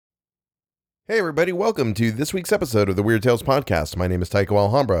Hey everybody, welcome to this week's episode of the Weird Tales Podcast. My name is Tycho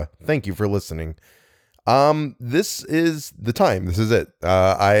Alhambra. Thank you for listening. This is the time. This is it.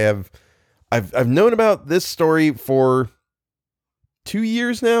 I've known about this story for 2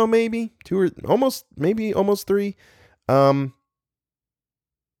 years now, maybe almost 3. You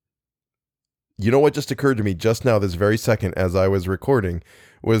know what just occurred to me just now, this very second, as I was recording,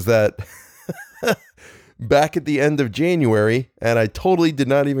 was that back at the end of January, and I totally did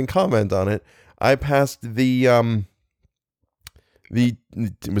not even comment on it, I passed the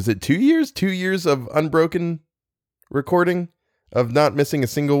was it 2 years? 2 years of unbroken recording, of not missing a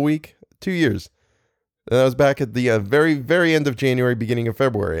single week. 2 years. And that was back at the very, very end of January, beginning of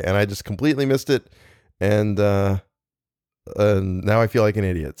February, and I just completely missed it, and now I feel like an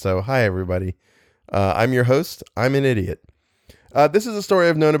idiot. So, hi everybody. I'm your host. I'm an idiot. This is a story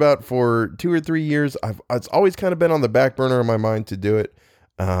I've known about for 2 or 3 years. It's always kind of been on the back burner of my mind to do it.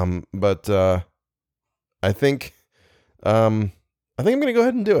 But I think I'm going to go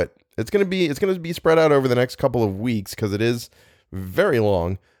ahead and do it. It's going to be spread out over the next couple of weeks because it is very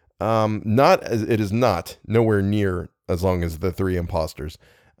long. It is not nowhere near as long as The Three Imposters.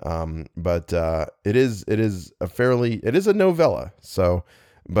 But it is a novella. So,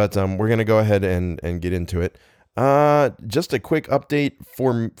 but we're going to go ahead and get into it. Just a quick update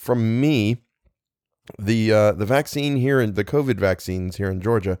from me. The vaccine here, the COVID vaccines here in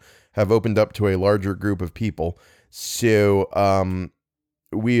Georgia have opened up to a larger group of people. So,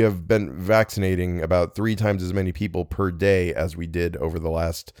 we have been vaccinating about 3 times as many people per day as we did over the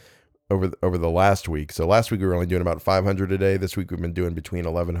last week. So last week we were only doing about 500 a day. This week we've been doing between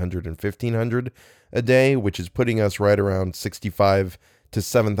 1,100 and 1,500 a day, which is putting us right around 65 to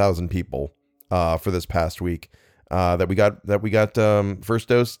 7,000 people for this past week that we got first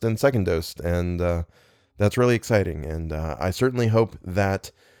dose and second dose, and that's really exciting. And I certainly hope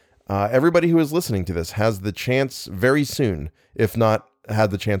that everybody who is listening to this has the chance very soon, if not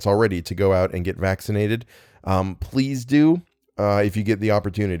had the chance already, to go out and get vaccinated. Please do. If you get the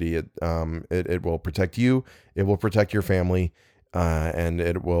opportunity, it will protect you, it will protect your family, and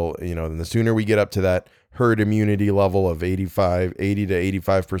it will, and the sooner we get up to that herd immunity level of 80 to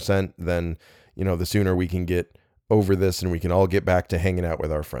 85%, then, the sooner we can get over this and we can all get back to hanging out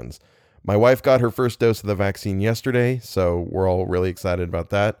with our friends. My wife got her first dose of the vaccine yesterday, so we're all really excited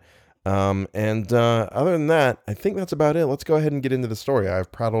about that. And other than that, I think that's about it. Let's go ahead and get into the story.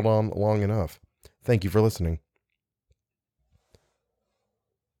 I've prattled on long enough. Thank you for listening.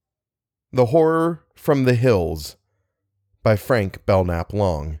 The Horror from the Hills by Frank Belknap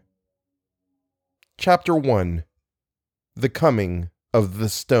Long. Chapter 1. The Coming of the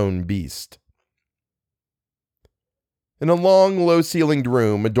Stone Beast. In a long, low-ceilinged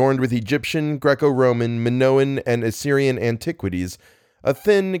room adorned with Egyptian, Greco-Roman, Minoan, and Assyrian antiquities, a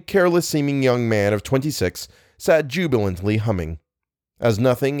thin, careless-seeming young man of 26 sat jubilantly humming. As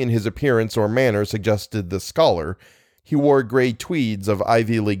nothing in his appearance or manner suggested the scholar, he wore gray tweeds of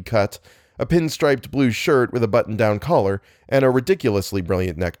Ivy League cut, a pinstriped blue shirt with a button-down collar, and a ridiculously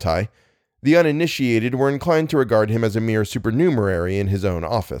brilliant necktie. The uninitiated were inclined to regard him as a mere supernumerary in his own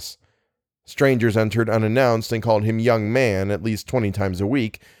office. Strangers entered unannounced and called him young man at least 20 times a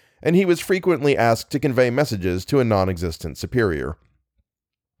week, and he was frequently asked to convey messages to a non-existent superior.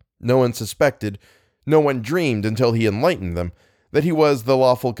 No one suspected, no one dreamed until he enlightened them, that he was the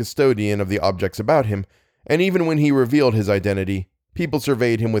lawful custodian of the objects about him, and even when he revealed his identity, people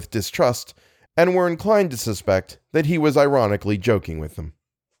surveyed him with distrust and were inclined to suspect that he was ironically joking with them.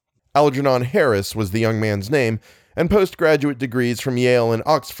 Algernon Harris was the young man's name, and postgraduate degrees from Yale and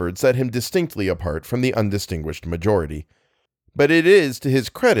Oxford set him distinctly apart from the undistinguished majority. But it is to his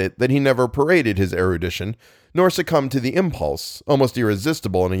credit that he never paraded his erudition, nor succumbed to the impulse, almost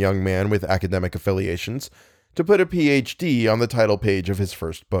irresistible in a young man with academic affiliations, to put a Ph.D. on the title page of his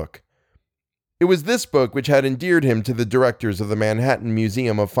first book. It was this book which had endeared him to the directors of the Manhattan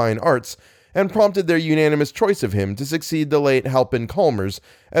Museum of Fine Arts and prompted their unanimous choice of him to succeed the late Halpin Chalmers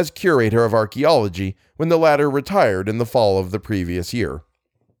as curator of archaeology when the latter retired in the fall of the previous year.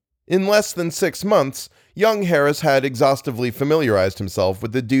 In less than 6 months, young Harris had exhaustively familiarized himself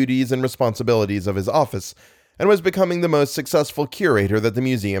with the duties and responsibilities of his office and was becoming the most successful curator that the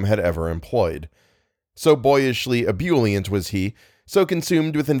museum had ever employed. So boyishly ebullient was he, so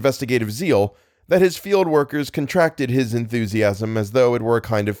consumed with investigative zeal, that his field workers contracted his enthusiasm as though it were a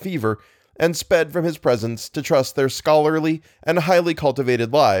kind of fever, and sped from his presence to trust their scholarly and highly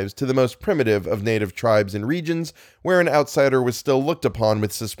cultivated lives to the most primitive of native tribes in regions where an outsider was still looked upon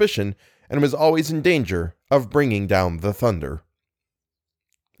with suspicion and was always in danger of bringing down the thunder.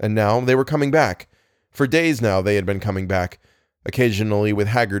 And now they were coming back. For days now they had been coming back, occasionally with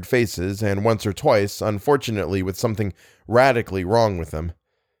haggard faces, and once or twice, unfortunately, with something radically wrong with them.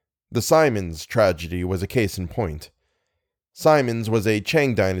 The Simons tragedy was a case in point. Simons was a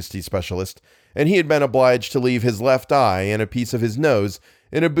Qing dynasty specialist, and he had been obliged to leave his left eye and a piece of his nose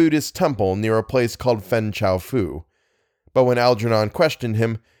in a Buddhist temple near a place called Fen Chao Fu. But when Algernon questioned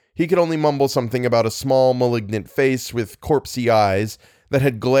him, he could only mumble something about a small, malignant face with corpsey eyes that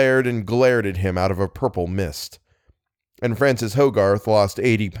had glared and glared at him out of a purple mist. And Francis Hogarth lost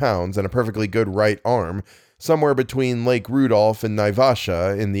 80 pounds and a perfectly good right arm somewhere between Lake Rudolph and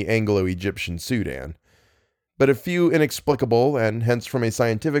Naivasha in the Anglo-Egyptian Sudan. But a few inexplicable, and hence from a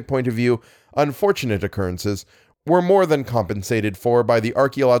scientific point of view, unfortunate occurrences were more than compensated for by the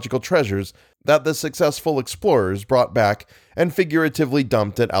archaeological treasures that the successful explorers brought back and figuratively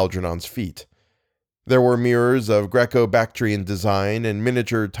dumped at Algernon's feet. There were mirrors of Greco-Bactrian design and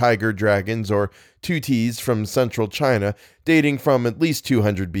miniature tiger dragons or tutis from central China dating from at least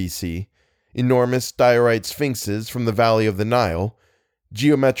 200 BC, enormous diorite sphinxes from the valley of the Nile,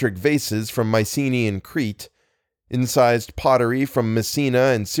 geometric vases from Mycenaean Crete, incised pottery from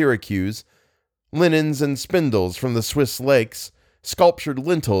Messina and Syracuse, linens and spindles from the Swiss lakes, sculptured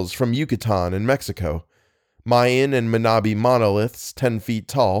lintels from Yucatan and Mexico, Mayan and Manabi monoliths 10 feet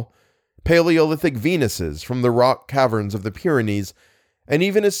tall, Paleolithic Venuses from the rock caverns of the Pyrenees, and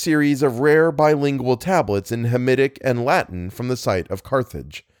even a series of rare bilingual tablets in Hamitic and Latin from the site of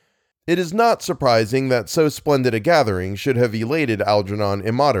Carthage. It is not surprising that so splendid a gathering should have elated Algernon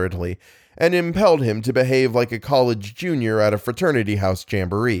immoderately and impelled him to behave like a college junior at a fraternity house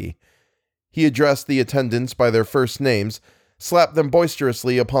jamboree. He addressed the attendants by their first names, slapped them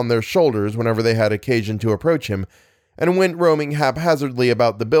boisterously upon their shoulders whenever they had occasion to approach him, and went roaming haphazardly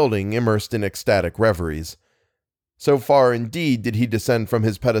about the building, immersed in ecstatic reveries. So far, indeed, did he descend from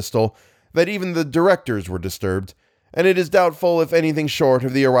his pedestal that even the directors were disturbed, and it is doubtful if anything short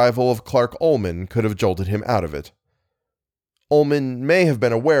of the arrival of Clark Ullman could have jolted him out of it. Ullman may have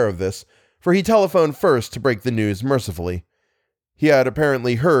been aware of this, for he telephoned first to break the news mercifully. He had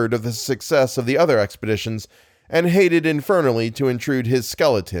apparently heard of the success of the other expeditions, and hated infernally to intrude his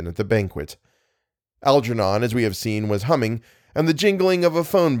skeleton at the banquet. Algernon, as we have seen, was humming, and the jingling of a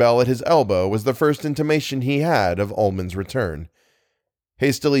phone bell at his elbow was the first intimation he had of Ullman's return.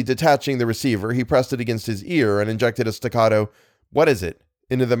 Hastily detaching the receiver, he pressed it against his ear and injected a staccato, "What is it?"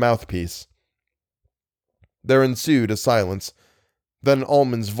 into the mouthpiece. There ensued a silence. Then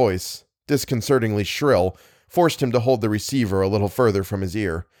Ullman's voice, disconcertingly shrill, forced him to hold the receiver a little further from his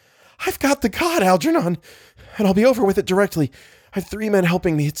ear. "I've got the cod, Algernon, and I'll be over with it directly. I've 3 men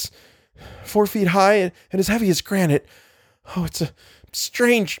helping me. It's 4 feet high and as heavy as granite. Oh, it's a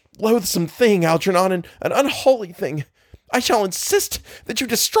strange, loathsome thing, Algernon, and an unholy thing. I shall insist that you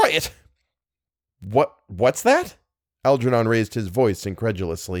destroy it." What's that?" Algernon raised his voice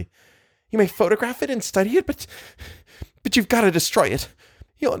incredulously. "You may photograph it and study it, but you've got to destroy it.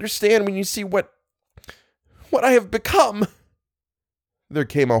 You'll understand when you see what I have become." There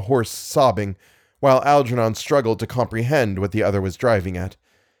came a hoarse sobbing, while Algernon struggled to comprehend what the other was driving at.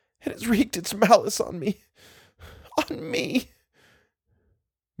 "It has wreaked its malice on me. On me."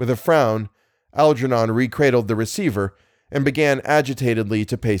 With a frown, Algernon recradled the receiver and began agitatedly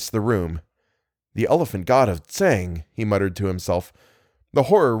to pace the room. "The elephant god of Tsang," he muttered to himself. "The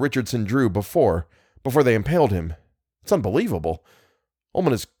horror Richardson drew before they impaled him. It's unbelievable.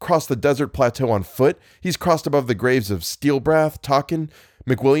 Ullman has crossed the desert plateau on foot. He's crossed above the graves of Steelbrath, Tockin,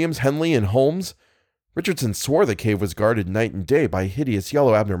 McWilliams, Henley, and Holmes. Richardson swore the cave was guarded night and day by hideous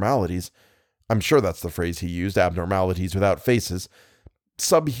yellow abnormalities. I'm sure that's the phrase he used, abnormalities without faces.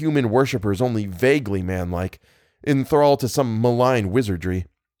 Subhuman worshippers only vaguely manlike, enthralled to some malign wizardry.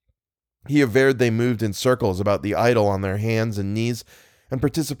 He averred they moved in circles about the idol on their hands and knees, and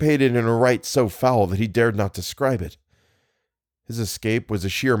participated in a rite so foul that he dared not describe it. His escape was a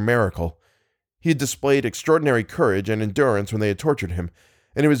sheer miracle. He had displayed extraordinary courage and endurance when they had tortured him,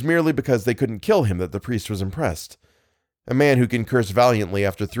 and it was merely because they couldn't kill him that the priest was impressed. A man who can curse valiantly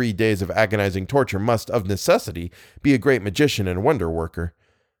after 3 days of agonizing torture must, of necessity, be a great magician and wonder-worker.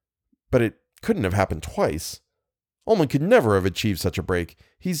 But it couldn't have happened twice. Ullman could never have achieved such a break.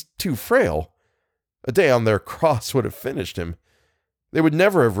 He's too frail. A day on their cross would have finished him. They would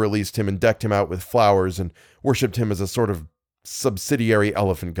never have released him and decked him out with flowers and worshipped him as a sort of subsidiary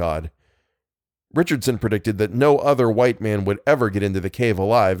elephant god. Richardson predicted that no other white man would ever get into the cave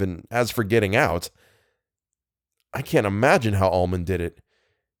alive, and as for getting out, I can't imagine how Ullman did it.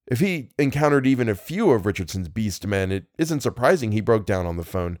 If he encountered even a few of Richardson's beast men, it isn't surprising he broke down on the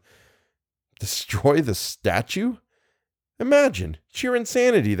phone. Destroy the statue? Imagine, sheer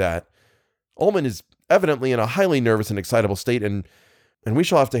insanity that. Ullman is evidently in a highly nervous and excitable state, and we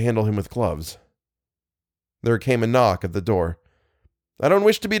shall have to handle him with gloves. There came a knock at the door. "I don't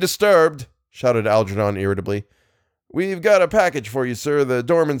wish to be disturbed," shouted Algernon irritably. "We've got a package for you, sir. The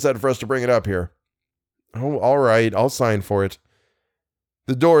doorman said for us to bring it up here." "Oh, all right. I'll sign for it."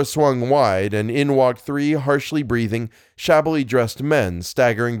 The door swung wide, and in walked 3 harshly breathing, shabbily dressed men,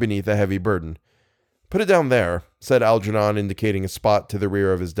 staggering beneath a heavy burden. "Put it down there," said Algernon, indicating a spot to the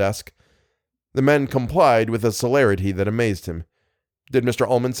rear of his desk. The men complied with a celerity that amazed him. "Did Mr.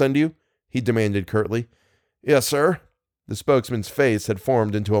 Ullman send you?" he demanded curtly. "Yes, sir." The spokesman's face had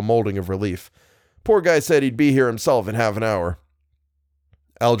formed into a molding of relief. "Poor guy said he'd be here himself in half an hour."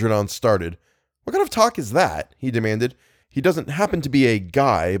 Algernon started. "What kind of talk is that?" he demanded. "He doesn't happen to be a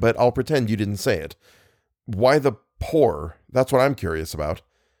guy, but I'll pretend you didn't say it. Why the poor? That's what I'm curious about."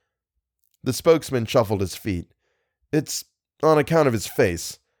 The spokesman shuffled his feet. "It's on account of his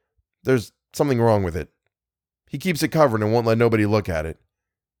face. There's something wrong with it. He keeps it covered and won't let nobody look at it."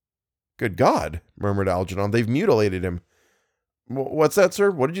 "Good God," murmured Algernon. "They've mutilated him." "What's that,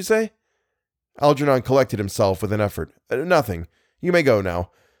 sir? What did you say?" Algernon collected himself with an effort. "Nothing. You may go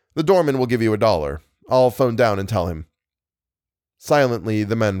now. The doorman will give you $1. I'll phone down and tell him." Silently,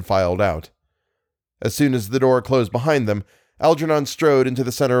 the men filed out. As soon as the door closed behind them, Algernon strode into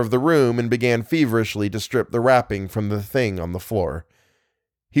the center of the room and began feverishly to strip the wrapping from the thing on the floor.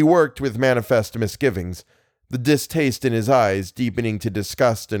 He worked with manifest misgivings, the distaste in his eyes deepening to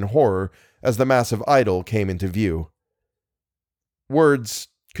disgust and horror as the massive idol came into view. Words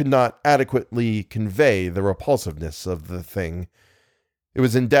could not adequately convey the repulsiveness of the thing. It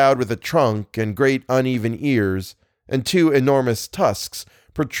was endowed with a trunk and great uneven ears, and 2 enormous tusks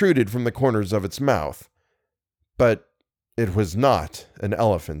protruded from the corners of its mouth. But it was not an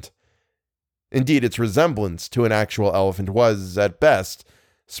elephant. Indeed, its resemblance to an actual elephant was, at best,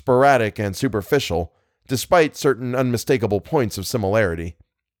 sporadic and superficial, despite certain unmistakable points of similarity.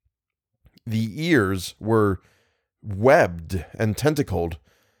 The ears were webbed and tentacled.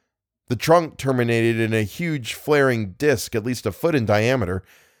 The trunk terminated in a huge flaring disc at least a foot in diameter,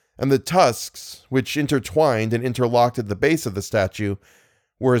 and the tusks, which intertwined and interlocked at the base of the statue,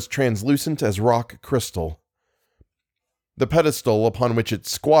 were as translucent as rock crystal. The pedestal upon which it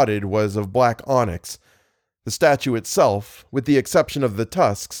squatted was of black onyx. The statue itself, with the exception of the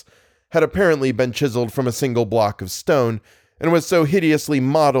tusks, had apparently been chiseled from a single block of stone, and was so hideously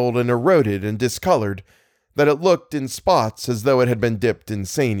mottled and eroded and discolored that it looked in spots as though it had been dipped in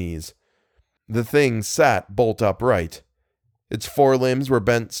sanies. The thing sat bolt upright. Its forelimbs were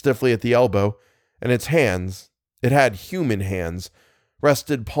bent stiffly at the elbow, and its hands, it had human hands,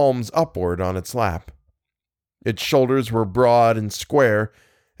 rested palms upward on its lap. Its shoulders were broad and square,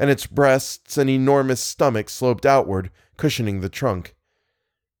 and its breasts and enormous stomach sloped outward, cushioning the trunk.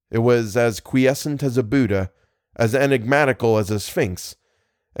 It was as quiescent as a Buddha, as enigmatical as a sphinx,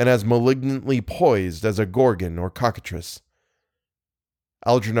 and as malignantly poised as a gorgon or cockatrice.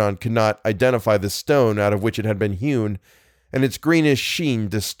 Algernon could not identify the stone out of which it had been hewn, and its greenish sheen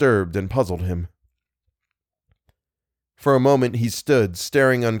disturbed and puzzled him. For a moment he stood,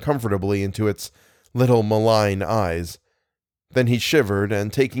 staring uncomfortably into its little malign eyes. Then he shivered,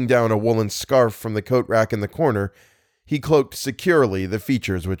 and taking down a woolen scarf from the coat rack in the corner, he cloaked securely the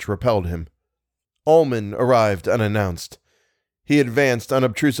features which repelled him. Ullman arrived unannounced. He advanced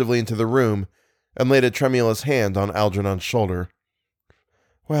unobtrusively into the room, and laid a tremulous hand on Algernon's shoulder.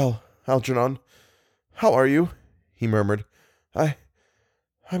 "Well, Algernon, how are you?" he murmured.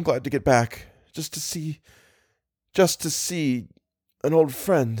 I'm glad to get back. Just to see an old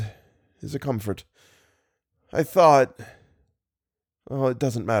friend is a comfort. I thought, oh, it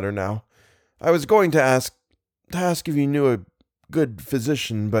doesn't matter now. I was going to ask if you knew a good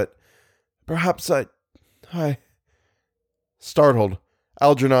physician, but perhaps I... Startled,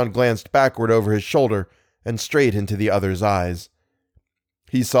 Algernon glanced backward over his shoulder and straight into the other's eyes.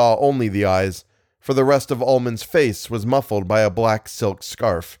 He saw only the eyes, for the rest of Ullman's face was muffled by a black silk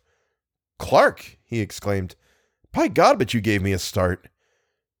scarf. "Clark!" he exclaimed. "By God, but you gave me a start."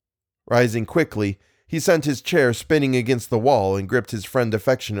 Rising quickly, he sent his chair spinning against the wall and gripped his friend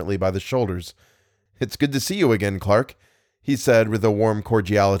affectionately by the shoulders. "It's good to see you again, Clark," he said with a warm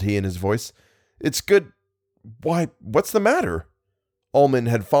cordiality in his voice. "It's good... Why, what's the matter?" Ullman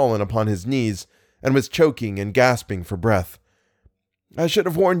had fallen upon his knees and was choking and gasping for breath. "I should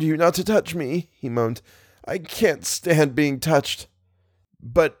have warned you not to touch me," he moaned. "I can't stand being touched."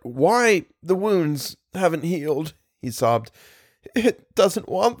 "But why the wounds haven't healed," he sobbed. "It doesn't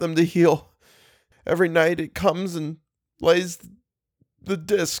want them to heal. Every night it comes and lays the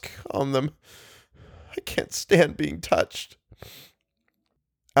disc on them. I can't stand being touched."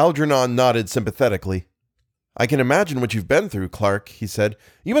 Algernon nodded sympathetically. I can imagine what you've been through, Clark, he said.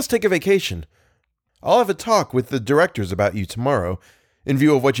 You must take a vacation. I'll have a talk with the directors about you tomorrow. In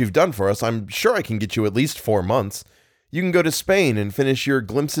view of what you've done for us, I'm sure I can get you at least 4 months. You can go to Spain and finish your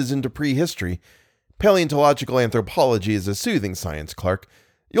glimpses into prehistory. Paleontological anthropology is a soothing science, Clark.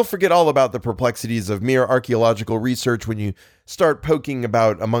 You'll forget all about the perplexities of mere archaeological research when you start poking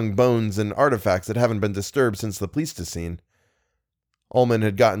about among bones and artifacts that haven't been disturbed since the Pleistocene. Ullman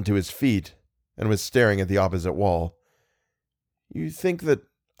had gotten to his feet and was staring at the opposite wall. You think that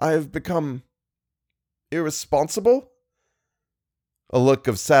I have become irresponsible? A look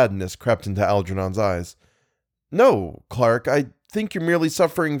of sadness crept into Algernon's eyes. No, Clark, I think you're merely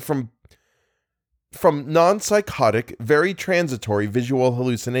suffering from non-psychotic, very transitory visual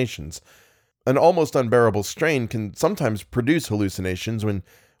hallucinations. An almost unbearable strain can sometimes produce hallucinations when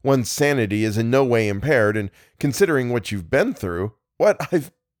one's sanity is in no way impaired, and considering what you've been through... What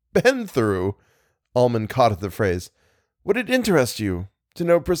I've been through, Ullman caught at the phrase. Would it interest you to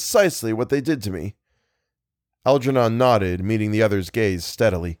know precisely what they did to me? Algernon nodded, meeting the other's gaze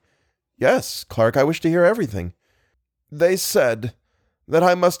steadily. Yes, Clark, I wish to hear everything. They said that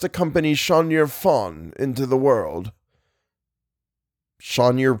I must accompany Shonir Fawn into the world.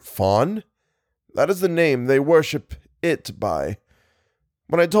 Shonir Fawn? That is the name they worship it by.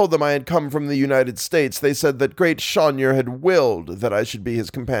 When I told them I had come from the United States, they said that great Shonir had willed that I should be his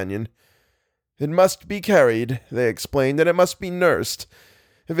companion. It must be carried, they explained, and it must be nursed.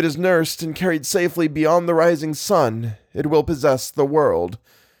 If it is nursed and carried safely beyond the rising sun, it will possess the world.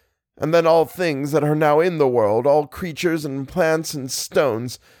 And then all things that are now in the world, all creatures and plants and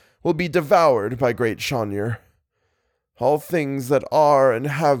stones, will be devoured by great Shonir. All things that are and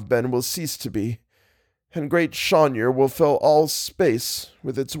have been will cease to be, and great Shonir will fill all space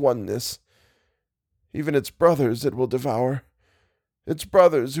with its oneness. Even its brothers it will devour. Its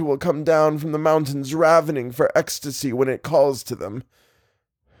brothers who will come down from the mountains ravening for ecstasy when it calls to them.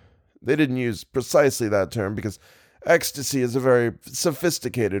 They didn't use precisely that term because ecstasy is a very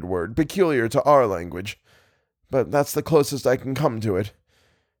sophisticated word, peculiar to our language. But that's the closest I can come to it.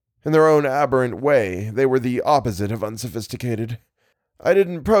 In their own aberrant way, they were the opposite of unsophisticated. I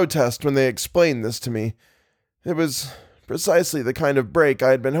didn't protest when they explained this to me. It was precisely the kind of break I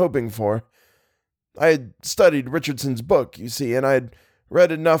had been hoping for. I had studied Richardson's book, you see, and I had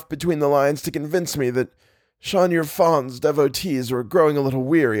read enough between the lines to convince me that Shonir Fawn's devotees were growing a little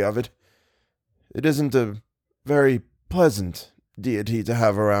weary of it. It isn't a very pleasant deity to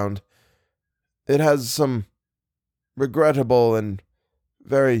have around. It has some regrettable and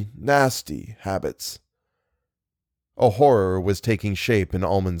very nasty habits. A horror was taking shape in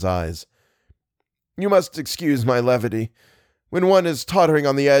Ullman's eyes. You must excuse my levity. When one is tottering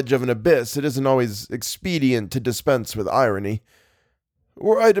on the edge of an abyss, it isn't always expedient to dispense with irony.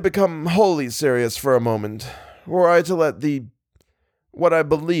 Were I to become wholly serious for a moment, were I to let what I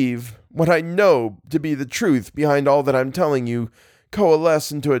believe, what I know to be the truth behind all that I'm telling you,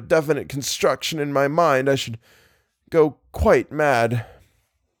 coalesce into a definite construction in my mind, I should go quite mad.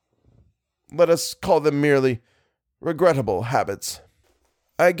 Let us call them merely regrettable habits.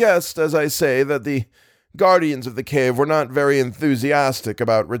 I guessed, as I say, that the guardians of the cave were not very enthusiastic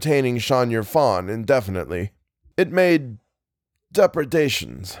about retaining Shonir Fawn indefinitely. It made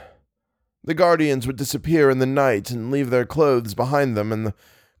depredations. The guardians would disappear in the night and leave their clothes behind them, and the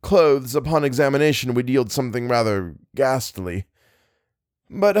clothes, upon examination, would yield something rather ghastly.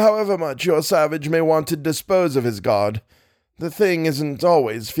 But however much your savage may want to dispose of his god, the thing isn't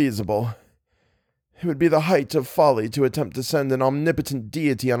always feasible. It would be the height of folly to attempt to send an omnipotent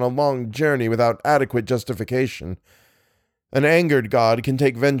deity on a long journey without adequate justification. An angered god can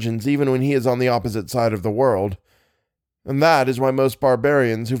take vengeance even when he is on the opposite side of the world. And that is why most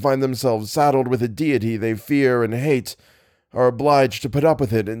barbarians who find themselves saddled with a deity they fear and hate are obliged to put up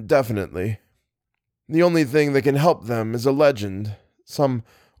with it indefinitely. The only thing that can help them is a legend, some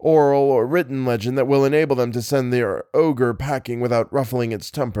oral or written legend that will enable them to send their ogre packing without ruffling its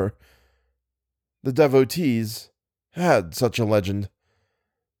temper. The devotees had such a legend.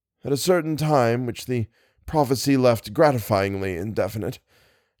 At a certain time, which the prophecy left gratifyingly indefinite,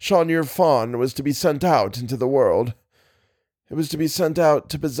 Shonir Fawn was to be sent out into the world. It was to be sent out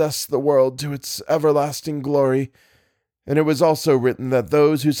to possess the world to its everlasting glory, and it was also written that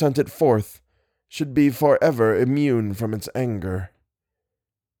those who sent it forth should be forever immune from its anger.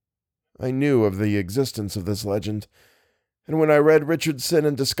 I knew of the existence of this legend, and when I read Richardson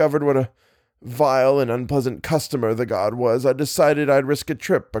and discovered what a vile and unpleasant customer the god was, I decided I'd risk a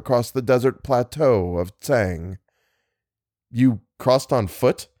trip across the desert plateau of Tsang. You crossed on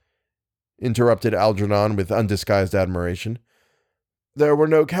foot? Interrupted Algernon with undisguised admiration. There were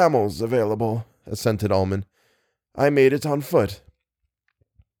no camels available, assented Ullman. I made it on foot.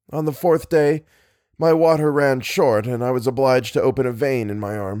 On the 4th day, my water ran short, and I was obliged to open a vein in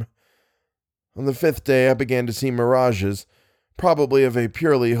my arm. On the 5th day, I began to see mirages, probably of a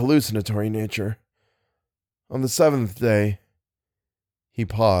purely hallucinatory nature. On the 7th day, he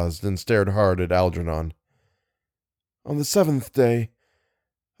paused and stared hard at Algernon. On the 7th day,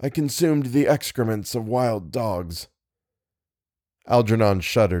 I consumed the excrements of wild dogs. Algernon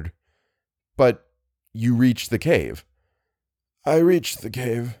shuddered. But you reached the cave. I reached the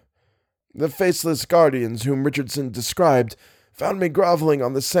cave. The faceless guardians whom Richardson described found me groveling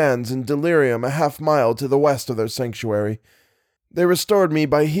on the sands in delirium a half-mile to the west of their sanctuary. They restored me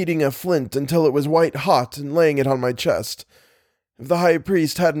by heating a flint until it was white-hot and laying it on my chest. If the high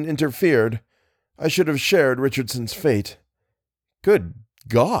priest hadn't interfered, I should have shared Richardson's fate. Good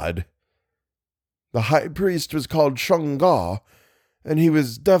God! The high priest was called Shunga, and he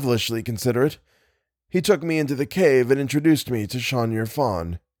was devilishly considerate. He took me into the cave and introduced me to Shanyur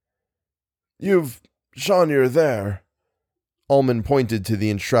Fawn. You've Shanyur there. Ullman pointed to the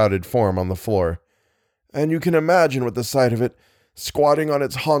enshrouded form on the floor. And you can imagine what the sight of it, squatting on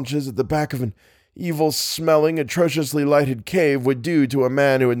its haunches at the back of an evil-smelling, atrociously lighted cave, would do to a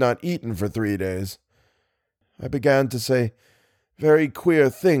man who had not eaten for 3 days. I began to say very queer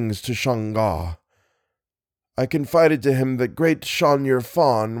things to Shunga. I confided to him that great Shanyur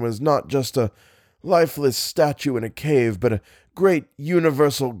Fawn was not just a lifeless statue in a cave, but a great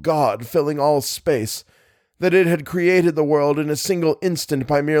universal god filling all space, that it had created the world in a single instant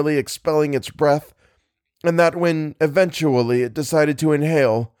by merely expelling its breath, and that when eventually it decided to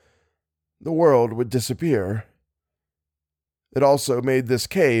inhale, the world would disappear. It also made this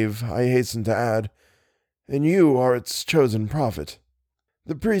cave, I hasten to add, and you are its chosen prophet.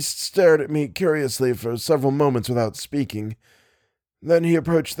 The priest stared at me curiously for several moments without speaking. Then he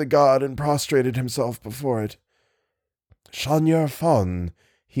approached the god and prostrated himself before it. Shanyur Fawn,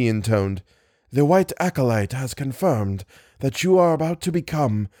 he intoned, the white acolyte has confirmed that you are about to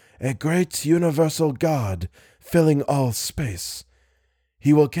become a great universal god filling all space.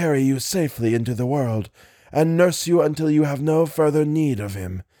 He will carry you safely into the world and nurse you until you have no further need of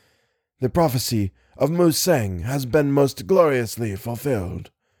him. The prophecy of Musang has been most gloriously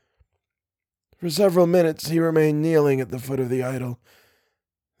fulfilled. For several minutes he remained kneeling at the foot of the idol.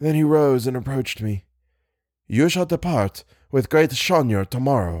 Then he rose and approached me. You shall depart with great Shanyur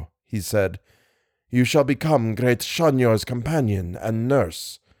tomorrow, he said. You shall become great Shanyur's companion and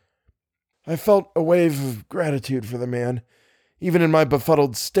nurse. I felt a wave of gratitude for the man. Even in my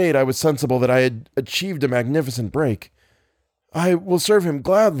befuddled state, I was sensible that I had achieved a magnificent break. I will serve him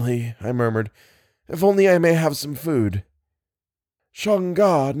gladly, I murmured, if only I may have some food.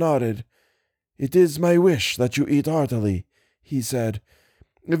 Shunga nodded. It is my wish that you eat heartily, he said.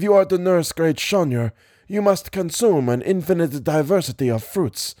 If you are to nurse great Shanyur, you must consume an infinite diversity of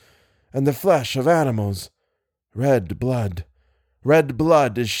fruits, and the flesh of animals. Red blood. Red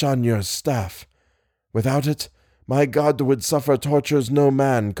blood is Shanyur's staff. Without it, my god would suffer tortures no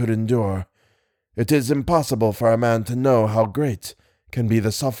man could endure. It is impossible for a man to know how great can be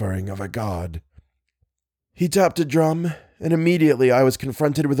the suffering of a god. He tapped a drum, and immediately I was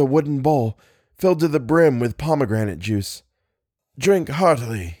confronted with a wooden bowl filled to the brim with pomegranate juice. Drink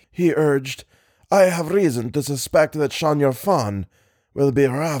heartily, he urged. I have reason to suspect that Shanyur Fawn will be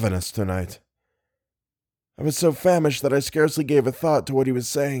ravenous tonight. I was so famished that I scarcely gave a thought to what he was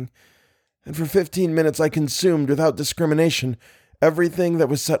saying, and for 15 minutes I consumed without discrimination everything that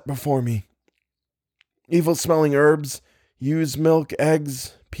was set before me. Evil-smelling herbs, ewe's milk,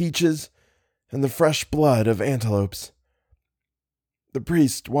 eggs, peaches, and the fresh blood of antelopes. The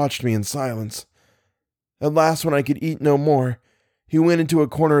priest watched me in silence. At last, when I could eat no more, he went into a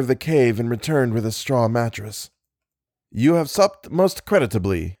corner of the cave and returned with a straw mattress. You have supped most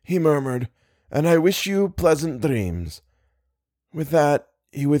creditably, he murmured, and I wish you pleasant dreams. With that,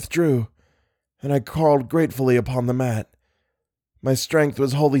 he withdrew, and I crawled gratefully upon the mat. My strength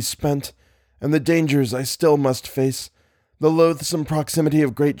was wholly spent, and the dangers I still must face, the loathsome proximity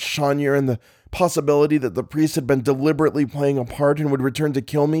of great Shanyur and the possibility that the priest had been deliberately playing a part and would return to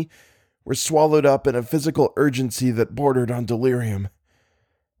kill me, were swallowed up in a physical urgency that bordered on delirium.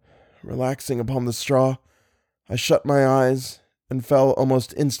 Relaxing upon the straw, I shut my eyes and fell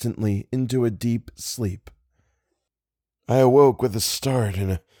almost instantly into a deep sleep. I awoke with a start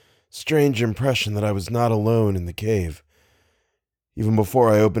and a strange impression that I was not alone in the cave. Even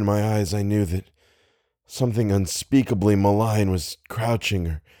before I opened my eyes, I knew that something unspeakably malign was crouching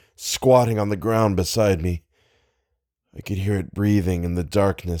or squatting on the ground beside me. I could hear it breathing in the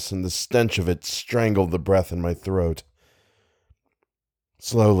darkness, and the stench of it strangled the breath in my throat.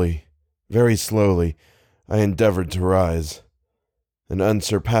 Slowly, very slowly, I endeavored to rise. An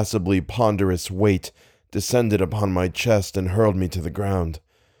unsurpassably ponderous weight descended upon my chest and hurled me to the ground.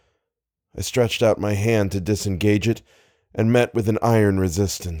 I stretched out my hand to disengage it and met with an iron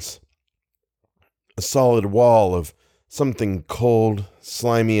resistance. A solid wall of something cold,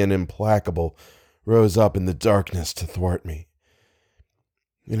 slimy, and implacable rose up in the darkness to thwart me.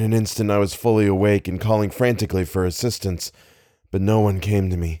 In an instant I was fully awake and calling frantically for assistance, but no one came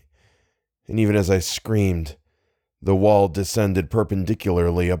to me, and even as I screamed, the wall descended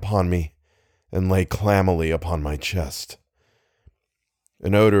perpendicularly upon me and lay clammily upon my chest.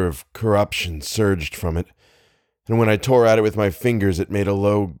 An odor of corruption surged from it, and when I tore at it with my fingers it made a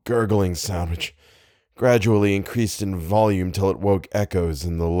low, gurgling sound which gradually increased in volume till it woke echoes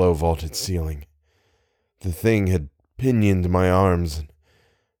in the low-vaulted ceiling. The thing had pinioned my arms, and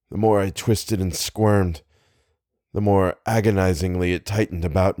the more I twisted and squirmed, the more agonizingly it tightened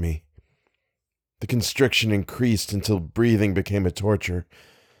about me. The constriction increased until breathing became a torture,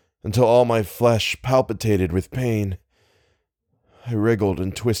 until all my flesh palpitated with pain. I wriggled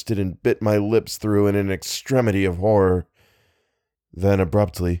and twisted and bit my lips through in an extremity of horror. Then,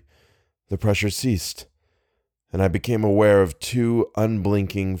 abruptly, the pressure ceased, and I became aware of two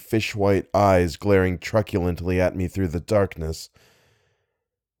unblinking, fish-white eyes glaring truculently at me through the darkness.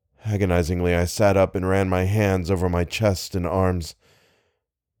 Agonizingly, I sat up and ran my hands over my chest and arms.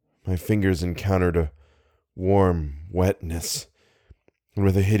 My fingers encountered a warm wetness, and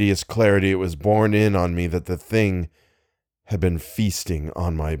with a hideous clarity it was borne in on me that the thing had been feasting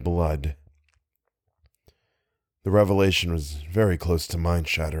on my blood. The revelation was very close to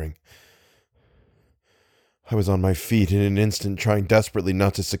mind-shattering. I was on my feet in an instant, trying desperately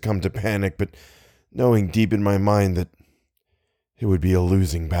not to succumb to panic, but knowing deep in my mind that it would be a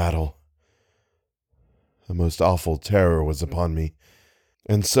losing battle. A most awful terror was upon me,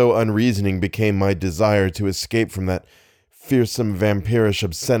 and so unreasoning became my desire to escape from that fearsome vampirish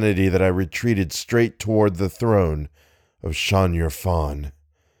obscenity that I retreated straight toward the throne of Shanyur Fawn.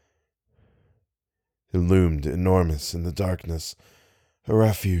 It loomed enormous in the darkness, a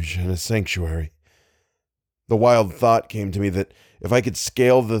refuge and a sanctuary. The wild thought came to me that if I could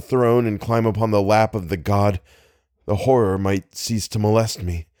scale the throne and climb upon the lap of the god, the horror might cease to molest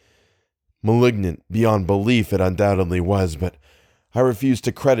me. Malignant beyond belief it undoubtedly was, but I refused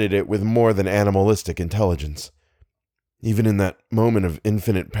to credit it with more than animalistic intelligence. Even in that moment of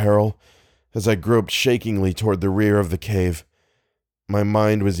infinite peril, as I groped shakingly toward the rear of the cave, my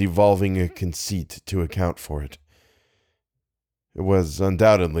mind was evolving a conceit to account for it. It was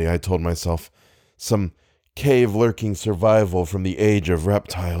undoubtedly, I told myself, some cave-lurking survival from the age of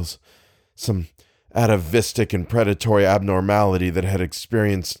reptiles, some atavistic and predatory abnormality that had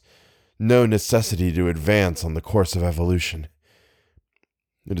experienced no necessity to advance on the course of evolution.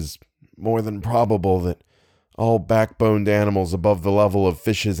 It is more than probable that all backboned animals above the level of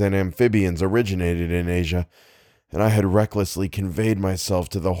fishes and amphibians originated in Asia, and I had recklessly conveyed myself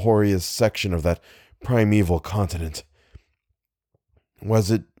to the hoariest section of that primeval continent.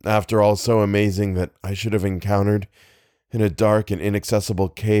 Was it, after all, so amazing that I should have encountered, in a dark and inaccessible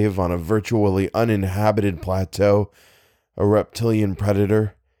cave on a virtually uninhabited plateau, a reptilian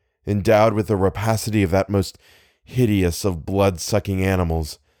predator, endowed with the rapacity of that most hideous of blood-sucking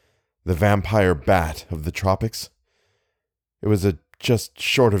animals, the vampire bat of the tropics? It was a just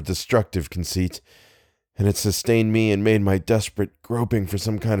short of destructive conceit, and it sustained me and made my desperate groping for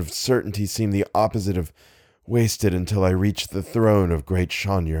some kind of certainty seem the opposite of wasted until I reached the throne of great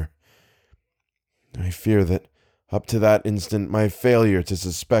Shanyur. I fear that up to that instant my failure to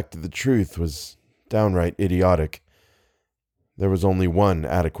suspect the truth was downright idiotic. There was only one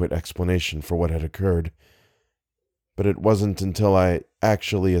adequate explanation for what had occurred, but it wasn't until I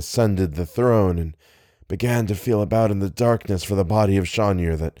actually ascended the throne and began to feel about in the darkness for the body of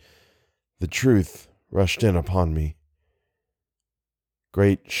Shanyur that the truth rushed in upon me.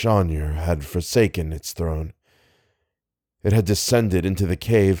 Great Shanyur had forsaken its throne. It had descended into the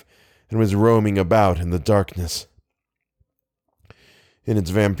cave and was roaming about in the darkness. In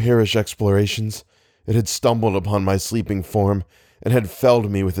its vampirish explorations, it had stumbled upon my sleeping form and had felled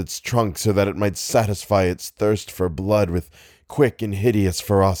me with its trunk so that it might satisfy its thirst for blood with quick and hideous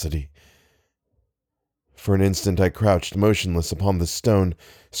ferocity. For an instant I crouched motionless upon the stone,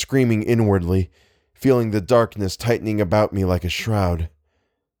 screaming inwardly, feeling the darkness tightening about me like a shroud.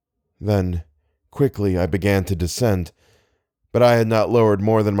 Then, quickly, I began to descend, but I had not lowered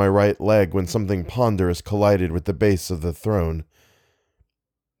more than my right leg when something ponderous collided with the base of the throne.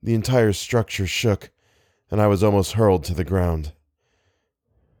 The entire structure shook, and I was almost hurled to the ground.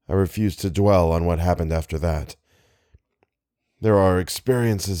 I refused to dwell on what happened after that. There are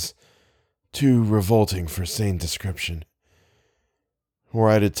experiences too revolting for sane description. Were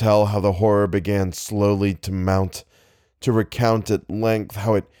I to tell how the horror began slowly to mount, to recount at length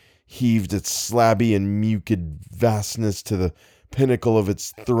how it heaved its slabby and mucid vastness to the pinnacle of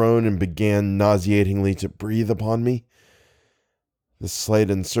its throne and began nauseatingly to breathe upon me, the slight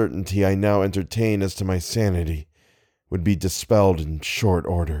uncertainty I now entertain as to my sanity would be dispelled in short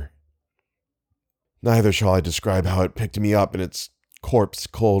order. Neither shall I describe how it picked me up in its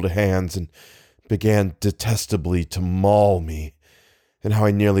corpse-cold hands and began detestably to maul me, and how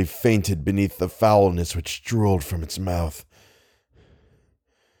I nearly fainted beneath the foulness which drooled from its mouth.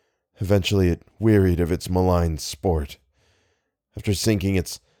 Eventually it wearied of its malign sport. After sinking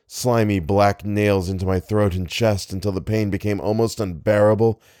its slimy black nails into my throat and chest until the pain became almost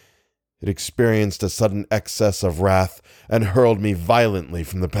unbearable, it experienced a sudden excess of wrath and hurled me violently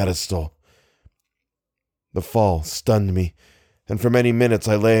from the pedestal. The fall stunned me, and for many minutes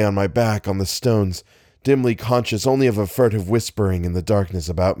I lay on my back on the stones, dimly conscious only of a furtive whispering in the darkness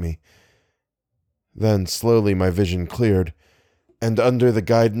about me. Then slowly my vision cleared, and under the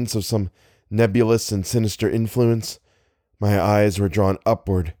guidance of some nebulous and sinister influence, my eyes were drawn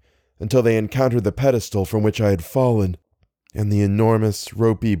upward until they encountered the pedestal from which I had fallen, and the enormous,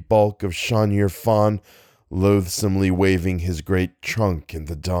 ropey bulk of Shanyir Fawn loathsomely waving his great trunk in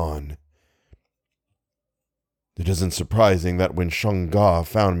the dawn. It isn't surprising that when Shunga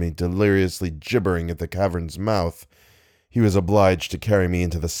found me deliriously gibbering at the cavern's mouth, he was obliged to carry me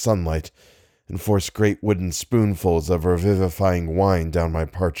into the sunlight and force great wooden spoonfuls of revivifying wine down my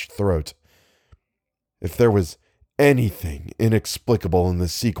parched throat. If there was anything inexplicable in the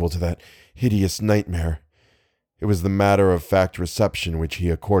sequel to that hideous nightmare, it was the matter-of-fact reception which he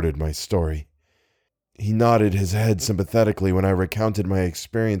accorded my story. He nodded his head sympathetically when I recounted my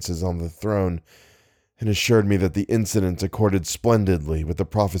experiences on the throne, and assured me that the incident accorded splendidly with the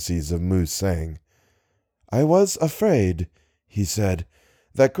prophecies of Mu Sang. "I was afraid," he said,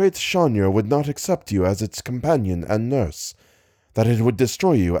 "that great Shanyur would not accept you as its companion and nurse, that it would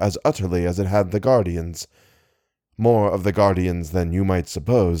destroy you as utterly as it had the Guardians. More of the Guardians than you might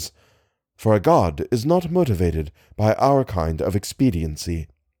suppose, for a god is not motivated by our kind of expediency."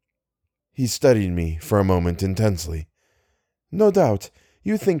 He studied me for a moment intensely. "No doubt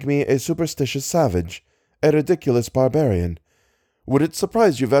you think me a superstitious savage, a ridiculous barbarian. Would it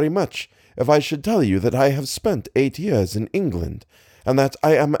surprise you very much if I should tell you that I have spent 8 years in England, and that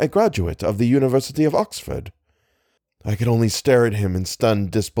I am a graduate of the University of Oxford?" I could only stare at him in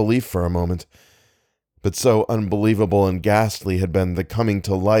stunned disbelief for a moment, but so unbelievable and ghastly had been the coming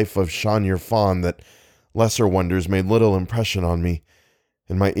to life of Shanyir Fawn that lesser wonders made little impression on me,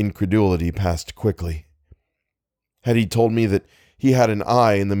 and my incredulity passed quickly. Had he told me that he had an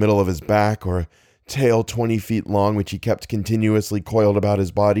eye in the middle of his back, or a tail 20 feet long which he kept continuously coiled about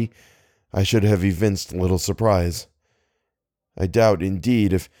his body, I should have evinced little surprise. I doubt,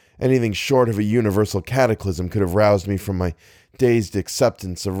 indeed, if anything short of a universal cataclysm could have roused me from my dazed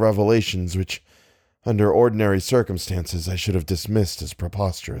acceptance of revelations which, under ordinary circumstances, I should have dismissed as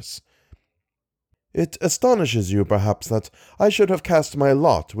preposterous. "It astonishes you, perhaps, that I should have cast my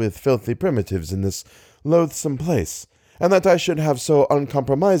lot with filthy primitives in this loathsome place, and that I should have so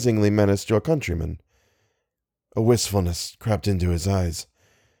uncompromisingly menaced your countrymen." A wistfulness crept into his eyes.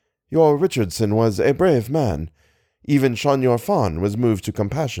 "Your Richardson was a brave man. Even Shanyir Fawn was moved to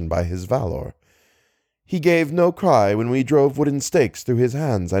compassion by his valor. He gave no cry when we drove wooden stakes through his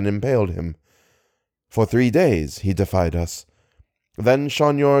hands and impaled him. For 3 days he defied us. Then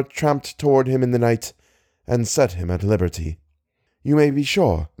Shanyir tramped toward him in the night and set him at liberty. You may be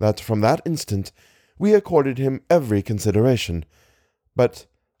sure that from that instant we accorded him every consideration. But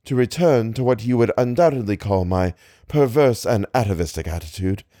to return to what you would undoubtedly call my perverse and atavistic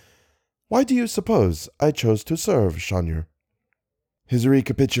attitude, why do you suppose I chose to serve Shanyir?" His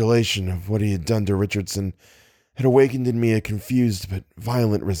recapitulation of what he had done to Richardson had awakened in me a confused but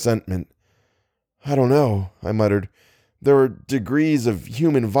violent resentment. "I don't know," I muttered. "There are degrees of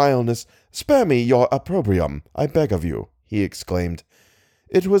human vileness—" "Spare me your opprobrium, I beg of you," he exclaimed.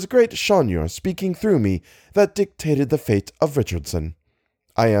 "It was great Shanyir speaking through me that dictated the fate of Richardson.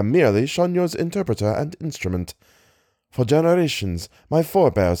 I am merely Shanyir's interpreter and instrument. For generations my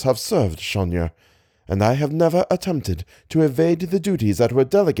forebears have served Shanyir, and I have never attempted to evade the duties that were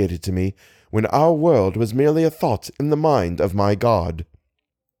delegated to me when our world was merely a thought in the mind of my god.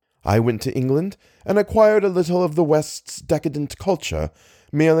 I went to England and acquired a little of the West's decadent culture,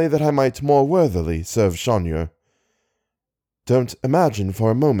 merely that I might more worthily serve Shanyir. Don't imagine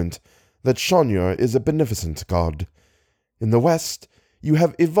for a moment that Shanyir is a beneficent god. In the West, you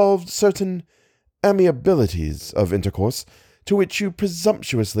have evolved certain amiabilities of intercourse, to which you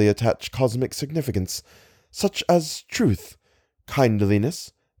presumptuously attach cosmic significance, such as truth,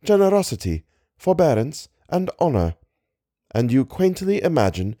 kindliness, generosity, forbearance, and honor. And you quaintly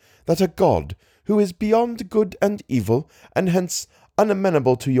imagine that a God who is beyond good and evil, and hence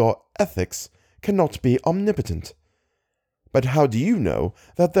unamenable to your ethics, cannot be omnipotent. But how do you know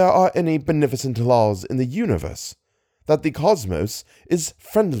that there are any beneficent laws in the universe, that the cosmos is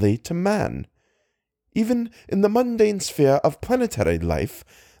friendly to man? Even in the mundane sphere of planetary life,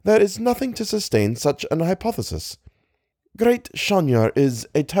 there is nothing to sustain such an hypothesis. Great Shanyar is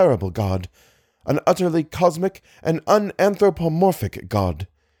a terrible god, an utterly cosmic and unanthropomorphic god.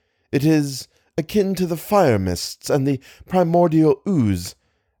 It is akin to the fire mists and the primordial ooze,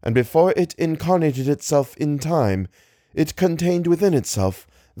 and before it incarnated itself in time, it contained within itself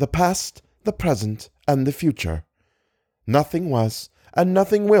the past, the present, and the future. Nothing was, and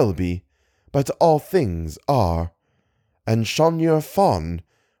nothing will be, but all things are. And Shanyar Fawn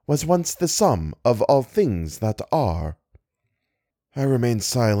was once the sum of all things that are. I remained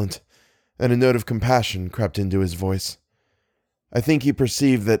silent, and a note of compassion crept into his voice. I think he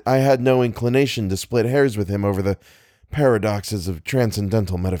perceived that I had no inclination to split hairs with him over the paradoxes of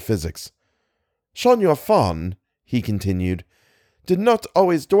transcendental metaphysics. Shanyar Fawn, he continued, did not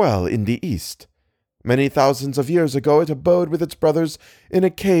always dwell in the East. Many thousands of years ago it abode with its brothers in a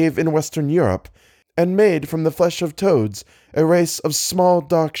cave in Western Europe, and made from the flesh of toads a race of small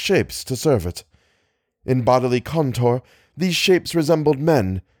dark shapes to serve it. In bodily contour, these shapes resembled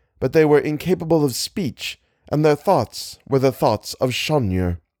men, but they were incapable of speech, and their thoughts were the thoughts of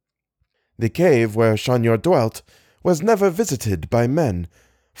Shanyar. The cave where Shanyar dwelt was never visited by men,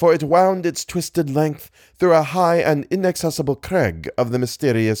 for it wound its twisted length through a high and inaccessible crag of the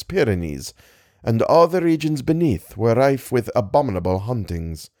mysterious Pyrenees, and all the regions beneath were rife with abominable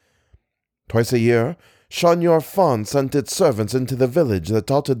hauntings. Twice a year, Shanyar Fawn sent its servants into the village that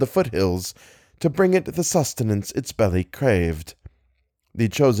dotted the foothills to bring it the sustenance its belly craved. The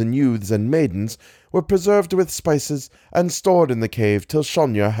chosen youths and maidens were preserved with spices and stored in the cave till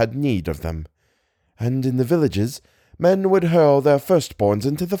Shanyar had need of them. And in the villages, men would hurl their firstborns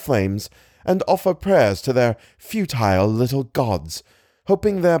into the flames and offer prayers to their futile little gods,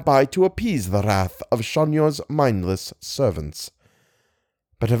 hoping thereby to appease the wrath of Shanyar's mindless servants.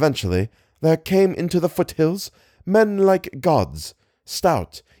 But eventually there came into the foothills men like gods,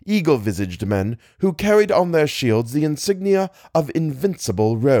 stout, eagle-visaged men who carried on their shields the insignia of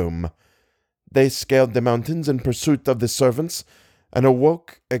invincible Rome. They scaled the mountains in pursuit of the servants, and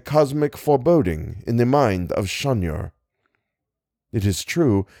awoke a cosmic foreboding in the mind of Shanyar. It is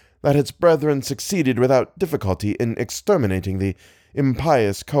true that its brethren succeeded without difficulty in exterminating the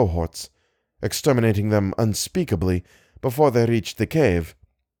impious cohorts, exterminating them unspeakably before they reached the cave,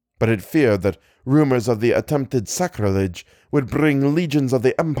 but it feared that rumors of the attempted sacrilege would bring legions of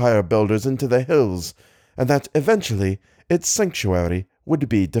the empire builders into the hills, and that eventually its sanctuary would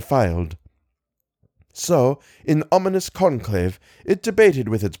be defiled. So, in ominous conclave, it debated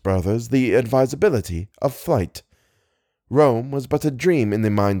with its brothers the advisability of flight. Rome was but a dream in the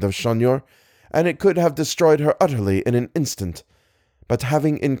mind of Shanyar, and it could have destroyed her utterly in an instant. But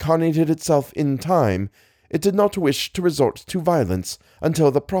having incarnated itself in time, it did not wish to resort to violence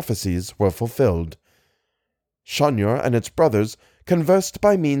until the prophecies were fulfilled. Shanyar and its brothers conversed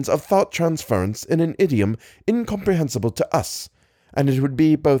by means of thought transference in an idiom incomprehensible to us, and it would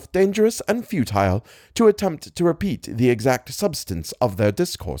be both dangerous and futile to attempt to repeat the exact substance of their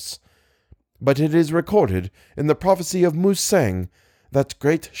discourse. But it is recorded in the prophecy of Musang that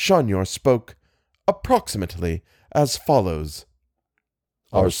great Shanyar spoke approximately as follows.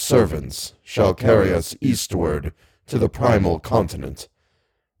 Our servants shall carry us eastward to the primal continent,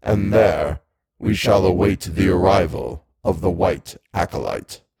 and there we shall await the arrival of the white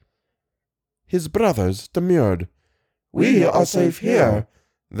acolyte. His brothers demurred. We are safe here,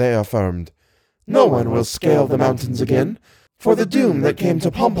 they affirmed. No one will scale the mountains again, for the doom that came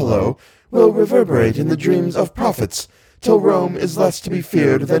to Pompolo will reverberate in the dreams of prophets, till Rome is less to be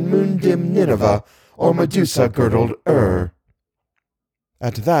feared than moon-dim Nineveh or Medusa-girdled Ur.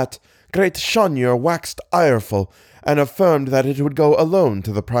 At that, great Shanyar waxed ireful, and affirmed that it would go alone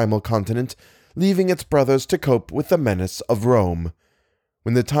to the primal continent, leaving its brothers to cope with the menace of Rome.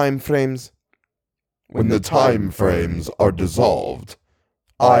 When the time frames are dissolved,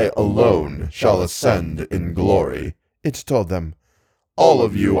 I alone shall ascend in glory, it told them. All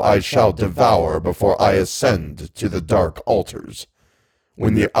of you I shall devour before I ascend to the dark altars.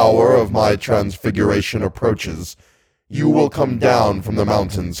 When the hour of my transfiguration approaches, you will come down from the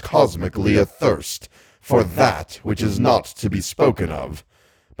mountains cosmically athirst for that which is not to be spoken of,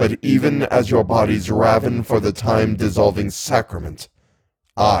 But even as your bodies raven for the time-dissolving sacrament,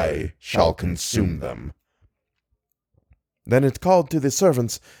 I shall consume them." Then it called to the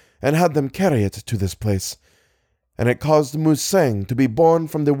servants, and had them carry it to this place. And it caused Musang to be born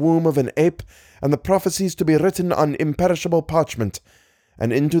from the womb of an ape, and the prophecies to be written on imperishable parchment,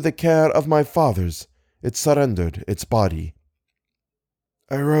 and into the care of my fathers it surrendered its body.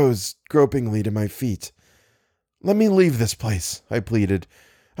 I rose gropingly to my feet. "Let me leave this place," I pleaded.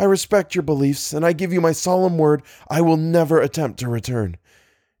 "I respect your beliefs, and I give you my solemn word I will never attempt to return.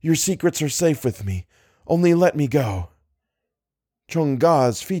 Your secrets are safe with me. Only let me go."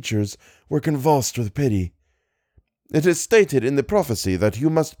 Chonga's features were convulsed with pity. "It is stated in the prophecy that you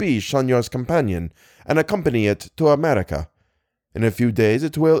must be Shanyar's companion and accompany it to America. In a few days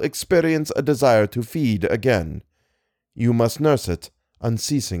it will experience a desire to feed again. You must nurse it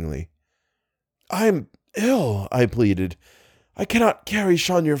unceasingly." "I am ill," I pleaded. "I cannot carry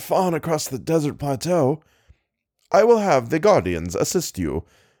Shanyar Fawn across the desert plateau." "I will have the guardians assist you,"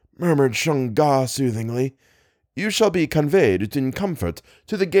 murmured Chonga soothingly. "You shall be conveyed in comfort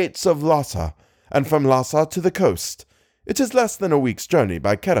to the gates of Lhasa, and from Lhasa to the coast. It is less than a week's journey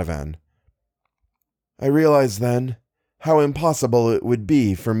by caravan." I realized then how impossible it would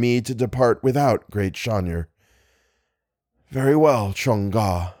be for me to depart without great Shanyar. "Very well,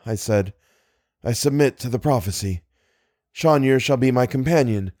 Chonga," I said. "I submit to the prophecy. Shanyar shall be my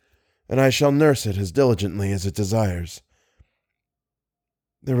companion, and I shall nurse it as diligently as it desires."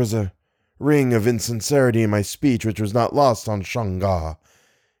 There was a ring of insincerity in my speech which was not lost on Chonga.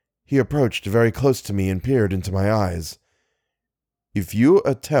 He approached very close to me and peered into my eyes. "If you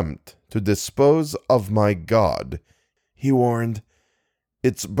attempt to dispose of my god," he warned,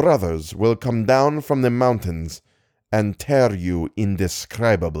 "its brothers will come down from the mountains and tear you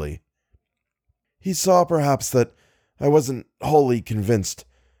indescribably." He saw perhaps that I wasn't wholly convinced,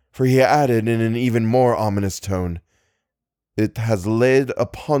 for he added in an even more ominous tone, "It has laid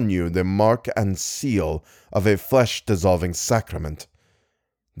upon you the mark and seal of a flesh-dissolving sacrament.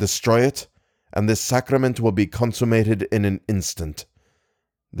 Destroy it, and this sacrament will be consummated in an instant.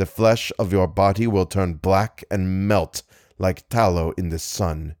 The flesh of your body will turn black and melt like tallow in the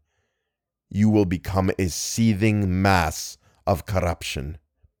sun. You will become a seething mass of corruption."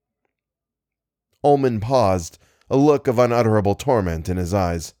 Ullman paused, a look of unutterable torment in his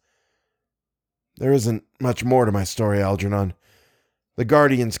eyes. "There isn't much more to my story, Algernon. The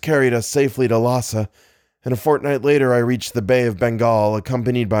guardians carried us safely to Lhasa, and a fortnight later I reached the Bay of Bengal,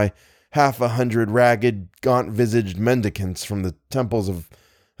 accompanied by 100 ragged, gaunt-visaged mendicants from the temples of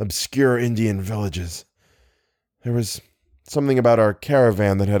obscure Indian villages. There was something about our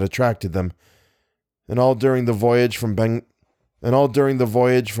caravan that had attracted them, and all during the voyage from Bengal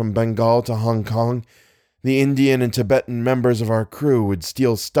to Hong Kong, the Indian and Tibetan members of our crew would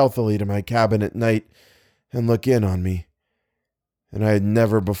steal stealthily to my cabin at night and look in on me. And I had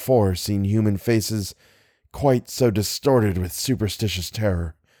never before seen human faces quite so distorted with superstitious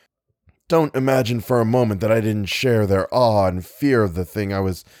terror. Don't imagine for a moment that I didn't share their awe and fear of the thing I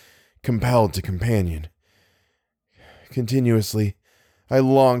was compelled to companion. Continuously, I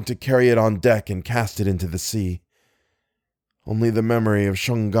longed to carry it on deck and cast it into the sea. Only the memory of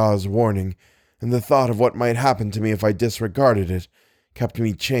Chonga's warning and the thought of what might happen to me if I disregarded it kept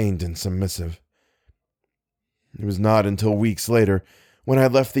me chained and submissive. It was not until weeks later, when I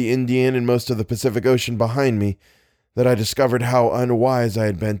left the Indian and most of the Pacific Ocean behind me, that I discovered how unwise I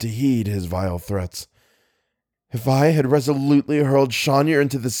had been to heed his vile threats. If I had resolutely hurled Shanyar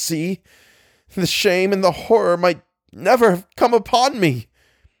into the sea, the shame and the horror might never have come upon me.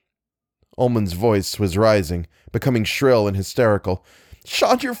 Ullman's voice was rising, becoming shrill and hysterical.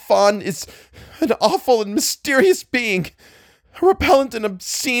 "Shanyar Fawn is an awful and mysterious being, a repellent and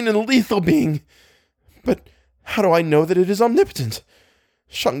obscene and lethal being. But how do I know that it is omnipotent?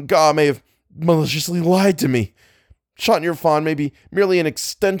 Chonga may have maliciously lied to me. Shanyar Fawn may be merely an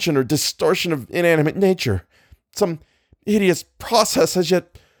extension or distortion of inanimate nature, some hideous process as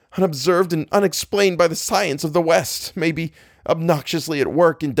yet unobserved and unexplained by the science of the West, may be obnoxiously at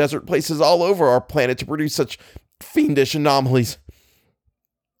work in desert places all over our planet to produce such fiendish anomalies.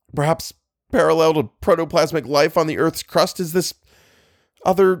 Perhaps parallel to protoplasmic life on the Earth's crust is this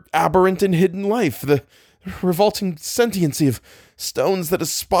other aberrant and hidden life, the revolting sentiency of stones that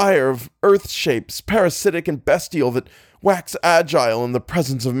aspire, of earth shapes, parasitic and bestial, that wax agile in the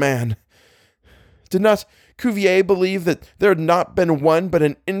presence of man. Did not Cuvier believe that there had not been one but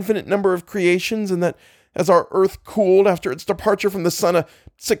an infinite number of creations, and that as our Earth cooled after its departure from the sun, a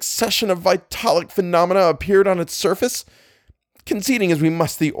succession of vitalic phenomena appeared on its surface? Conceding as we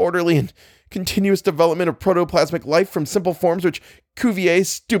must the orderly and continuous development of protoplasmic life from simple forms which Cuvier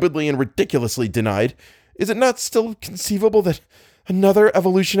stupidly and ridiculously denied, is it not still conceivable that another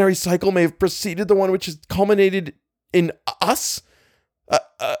evolutionary cycle may have preceded the one which has culminated in us?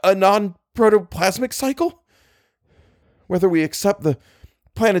 A non-protoplasmic cycle? Whether we accept the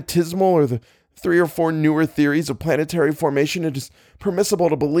planetismal or the 3 or 4 newer theories of planetary formation, it is permissible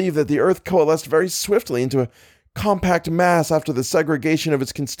to believe that the Earth coalesced very swiftly into a compact mass after the segregation of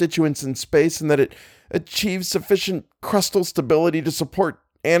its constituents in space, and that it achieved sufficient crustal stability to support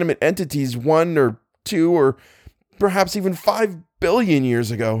animate entities 1 or 2 or perhaps even 5 billion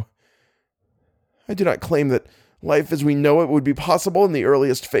years ago. I do not claim that life as we know it would be possible in the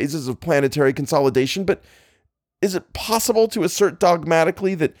earliest phases of planetary consolidation, but is it possible to assert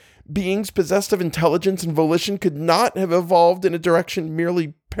dogmatically that beings possessed of intelligence and volition could not have evolved in a direction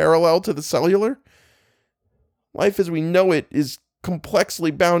merely parallel to the cellular? Life as we know it is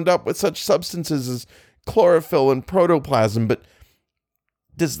complexly bound up with such substances as chlorophyll and protoplasm, but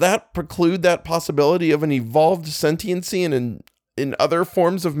does that preclude that possibility of an evolved sentiency in other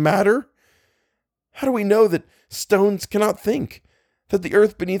forms of matter? How do we know that stones cannot think? That the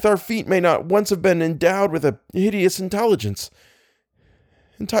earth beneath our feet may not once have been endowed with a hideous intelligence?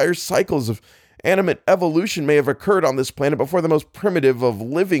 Entire cycles of animate evolution may have occurred on this planet before the most primitive of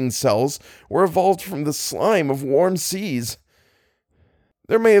living cells were evolved from the slime of warm seas.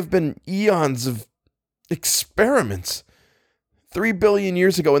 There may have been eons of experiments. 3 billion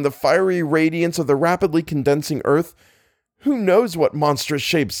years ago, in the fiery radiance of the rapidly condensing earth, who knows what monstrous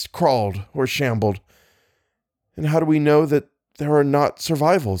shapes crawled or shambled? And how do we know that there are not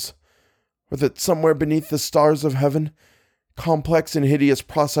survivals, or that somewhere beneath the stars of heaven, complex and hideous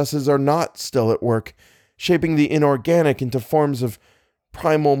processes are not still at work, shaping the inorganic into forms of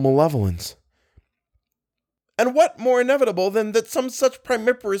primal malevolence? And what more inevitable than that some such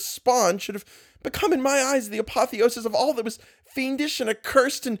primiparous spawn should have become in my eyes the apotheosis of all that was fiendish and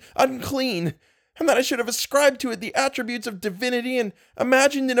accursed and unclean, and that I should have ascribed to it the attributes of divinity and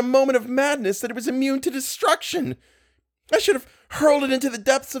imagined in a moment of madness that it was immune to destruction? I should have hurled it into the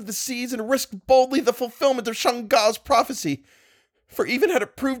depths of the seas and risked boldly the fulfillment of Shang-Ga's prophecy. For even had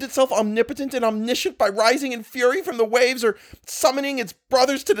it proved itself omnipotent and omniscient by rising in fury from the waves or summoning its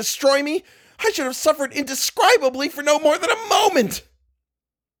brothers to destroy me, I should have suffered indescribably for no more than a moment.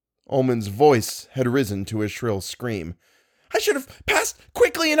 Ullman's voice had risen to a shrill scream. I should have passed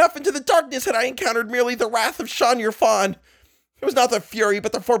quickly enough into the darkness had I encountered merely the wrath of Shanyur Fan. It was not the fury,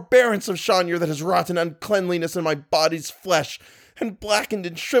 but the forbearance of Shanyur that has wrought an uncleanliness in my body's flesh, and blackened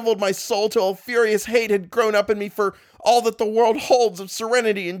and shriveled my soul till a furious hate had grown up in me for all that the world holds of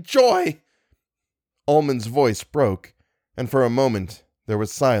serenity and joy. Ullman's voice broke, and for a moment there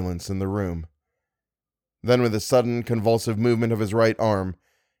was silence in the room. Then, with a sudden convulsive movement of his right arm,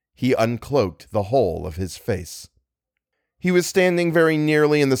 he uncloaked the whole of his face. He was standing very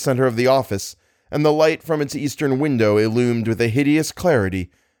nearly in the center of the office, and the light from its eastern window illumined with a hideous clarity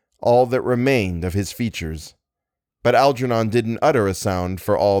all that remained of his features. But Algernon didn't utter a sound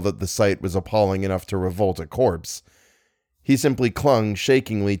for all that the sight was appalling enough to revolt a corpse. He simply clung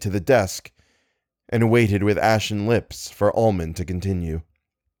shakingly to the desk and waited with ashen lips for Ullman to continue.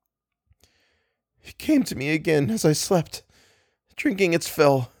 It came to me again as I slept, drinking its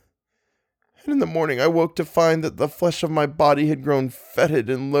fill. And in the morning I woke to find that the flesh of my body had grown fetid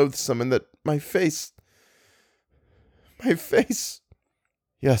and loathsome, and that my face...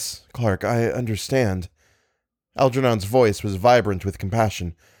 Yes, Clark, I understand. Algernon's voice was vibrant with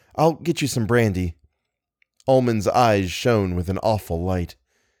compassion. I'll get you some brandy. Ullman's eyes shone with an awful light.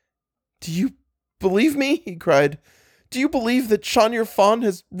 Do you believe me? He cried. Do you believe that Shanyur Fan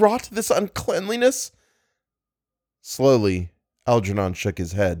has wrought this uncleanliness? Slowly, Algernon shook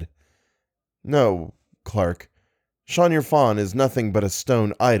his head. No, Clark. Shanyur Fan is nothing but a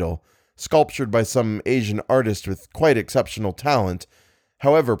stone idol, sculptured by some Asian artist with quite exceptional talent,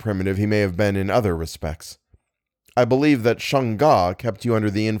 however primitive he may have been in other respects. I believe that Shang-Ga kept you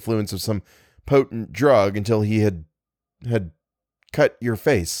under the influence of some potent drug until he had cut your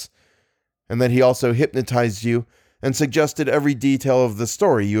face, and that he also hypnotized you and suggested every detail of the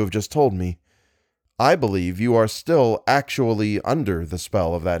story you have just told me. I believe you are still actually under the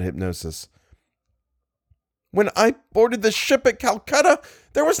spell of that hypnosis. When I boarded the ship at Calcutta,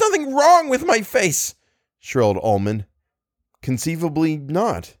 there was nothing wrong with my face, shrilled Ullman. Conceivably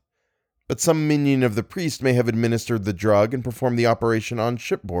not. But some minion of the priest may have administered the drug and performed the operation on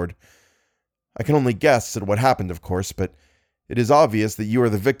shipboard. I can only guess at what happened, of course, but it is obvious that you are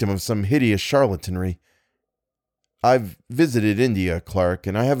the victim of some hideous charlatanry. I've visited India, Clark,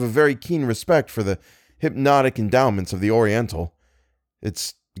 and I have a very keen respect for the hypnotic endowments of the Oriental.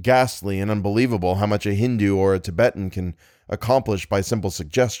 It's ghastly and unbelievable how much a Hindu or a Tibetan can accomplish by simple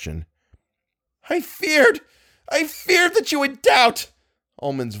suggestion. I feared that you would doubt.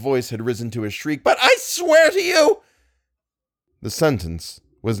 Ullman's voice had risen to a shriek. But I swear to you. The sentence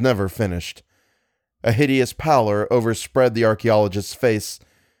was never finished. A hideous pallor overspread the archaeologist's face.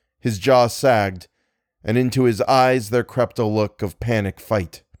 His jaw sagged, and into his eyes there crept a look of panic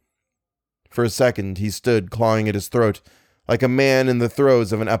fight. For a second he stood clawing at his throat, like a man in the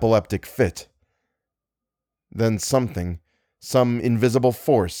throes of an epileptic fit. Then some invisible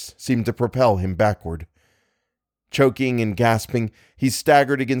force, seemed to propel him backward. Choking and gasping, he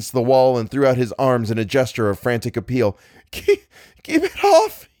staggered against the wall and threw out his arms in a gesture of frantic appeal. Keep it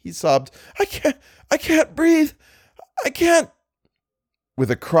off, he sobbed. I can't breathe. I can't.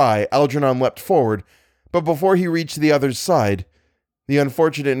 With a cry, Algernon leapt forward, but before he reached the other's side, the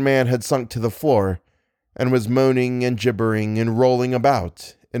unfortunate man had sunk to the floor and was moaning and gibbering and rolling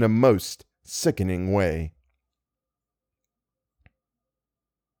about in a most sickening way.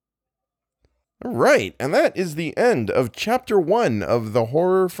 All right, and that is the end of Chapter 1 of The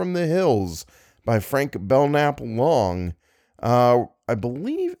Horror from the Hills by Frank Belknap Long. I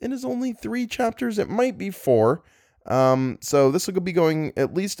believe it is only 3 chapters. It might be 4. So this will be going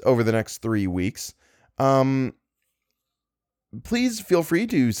at least over the next 3 weeks. Please feel free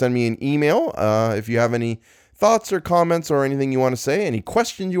to send me an email if you have any thoughts or comments or anything you want to say, any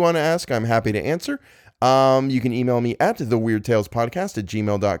questions you want to ask. I'm happy to answer. You can email me at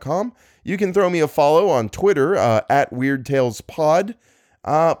theweirdtalespodcast@gmail.com. You can throw me a follow on Twitter at WeirdTalesPod.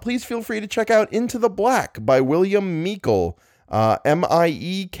 Please feel free to check out Into the Black by William Meikle.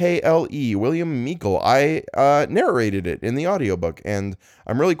 Miekle. William Meikle. I narrated it in the audiobook, and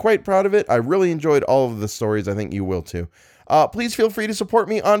I'm really quite proud of it. I really enjoyed all of the stories. I think you will too. Please feel free to support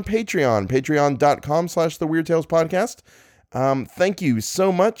me on Patreon, patreon.com/theweirdtalespodcast. Thank you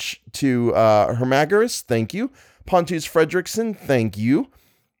so much to Hermagoras. Thank you. Pontus Fredrickson. Thank you.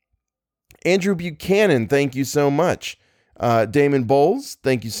 Andrew Buchanan. Thank you so much. Damon Bowles.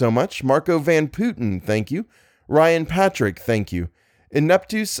 Thank you so much. Marco Van Putten. Thank you. Ryan Patrick. Thank you.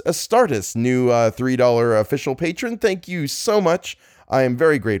 Ineptus Astartes, new $3 official patron. Thank you so much. I am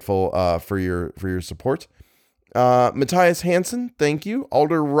very grateful for your support. Matthias Hansen. Thank you.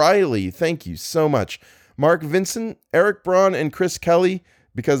 Alder Riley. Thank you so much. Mark Vincent, Eric Braun, and Chris Kelly,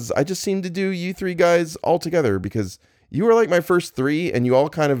 because I just seem to do you 3 guys all together because you were like my first 3 and you all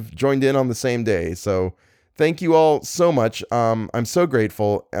kind of joined in on the same day. So thank you all so much. I'm so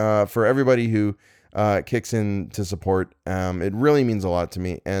grateful for everybody who kicks in to support. It really means a lot to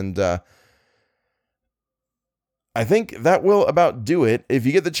me. And I think that will about do it. If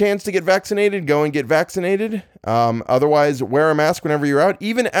you get the chance to get vaccinated, go and get vaccinated. Otherwise, wear a mask whenever you're out.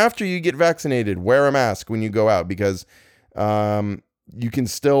 Even after you get vaccinated, wear a mask when you go out because you can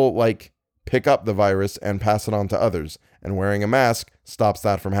still pick up the virus and pass it on to others. And wearing a mask stops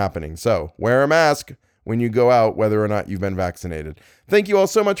that from happening. So wear a mask when you go out, whether or not you've been vaccinated. Thank you all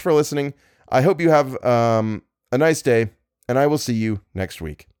so much for listening. I hope you have a nice day, and I will see you next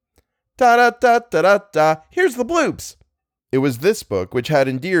week. Da-da-da-da-da-da. Here's the bloops. It was this book which had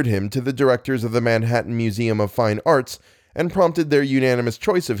endeared him to the directors of the Manhattan Museum of Fine Arts and prompted their unanimous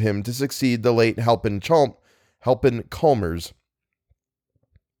choice of him to succeed the late Halpin Chalmers.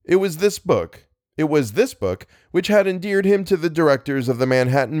 It was this book which had endeared him to the directors of the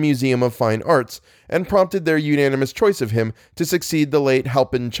Manhattan Museum of Fine Arts and prompted their unanimous choice of him to succeed the late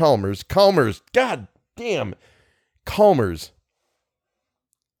Halpin Chalmers. God damn. Chalmers.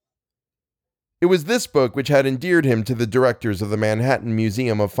 It was this book which had endeared him to the directors of the Manhattan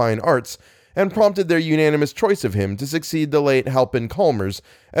Museum of Fine Arts and prompted their unanimous choice of him to succeed the late Halpin Chalmers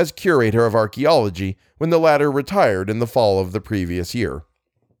as curator of archaeology when the latter retired in the fall of the previous year.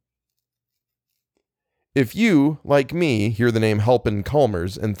 If you, like me, hear the name Halpin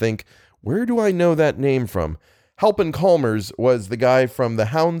Chalmers and think, where do I know that name from? Halpin Chalmers was the guy from The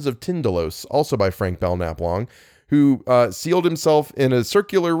Hounds of Tyndalos, also by Frank Belknap Long, who sealed himself in a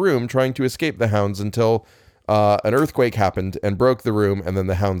circular room trying to escape the hounds until an earthquake happened and broke the room, and then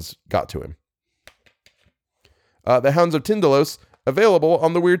the hounds got to him. The Hounds of Tyndalos, available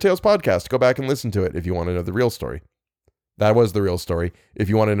on the Weird Tales podcast. Go back and listen to it if you want to know the real story. That was the real story, if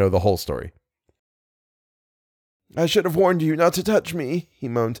you want to know the whole story. I should have warned you not to touch me, he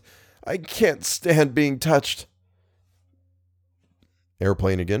moaned. I can't stand being touched.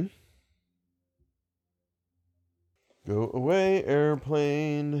 Airplane again. Go away,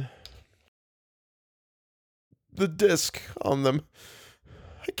 airplane. The disc on them.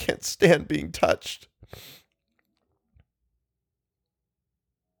 I can't stand being touched.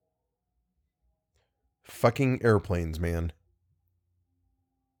 Fucking airplanes, man.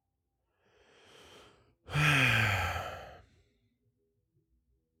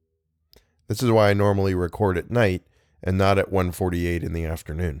 This is why I normally record at night and not at 1:48 in the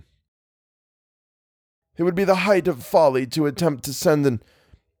afternoon. It would be the height of folly to attempt to send an...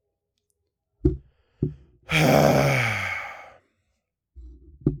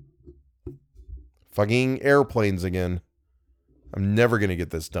 Fucking airplanes again. I'm never going to get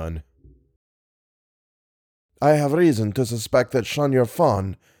this done. I have reason to suspect that Shanya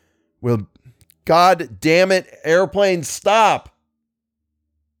Fawn will... God damn it, airplane, stop!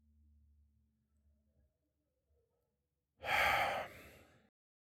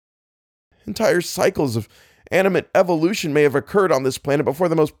 Entire cycles of animate evolution may have occurred on this planet before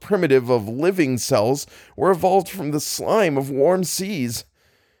the most primitive of living cells were evolved from the slime of warm seas.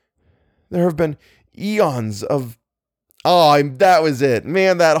 There have been eons of... Oh, that was it.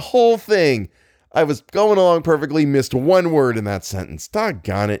 Man, that whole thing. I was going along perfectly, missed one word in that sentence.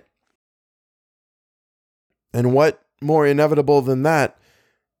 Doggone it. And what more inevitable than that?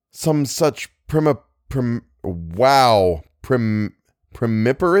 Some such primiparous?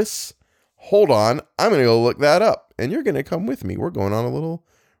 Hold on, I'm going to go look that up, and you're going to come with me. We're going on a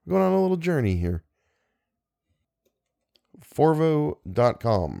little journey here.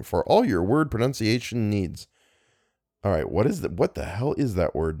 Forvo.com for all your word pronunciation needs. All right, what the hell is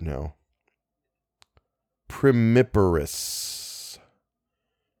that word now? Primiparous.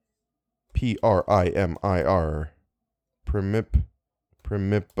 Primir.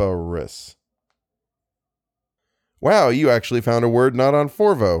 Primiparous. Wow, you actually found a word not on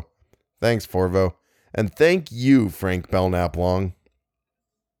Forvo. Thanks, Forvo. And thank you, Frank Belknap Long.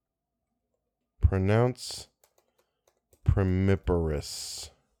 Pronounce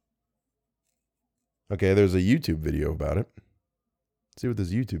primiparous. Okay, there's a YouTube video about it. Let's see what this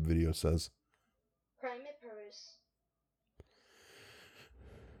YouTube video says. Primiparous.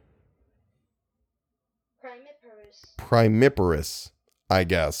 Primiparous. Primiparous, I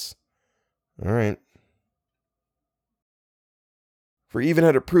guess. All right. For even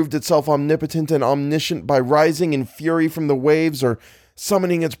had it proved itself omnipotent and omniscient by rising in fury from the waves or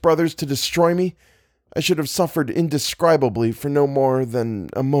summoning its brothers to destroy me, I should have suffered indescribably for no more than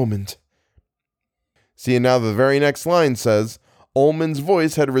a moment. See, and now the very next line says, Ullman's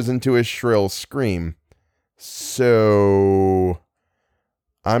voice had risen to a shrill scream. So,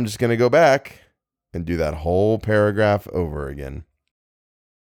 I'm just going to go back and do that whole paragraph over again.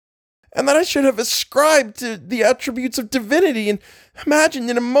 And that I should have ascribed to the attributes of divinity and imagined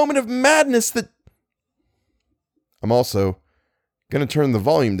in a moment of madness that... I'm also going to turn the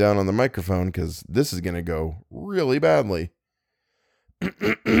volume down on the microphone because this is going to go really badly.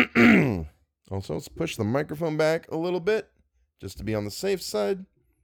 Also, let's push the microphone back a little bit just to be on the safe side.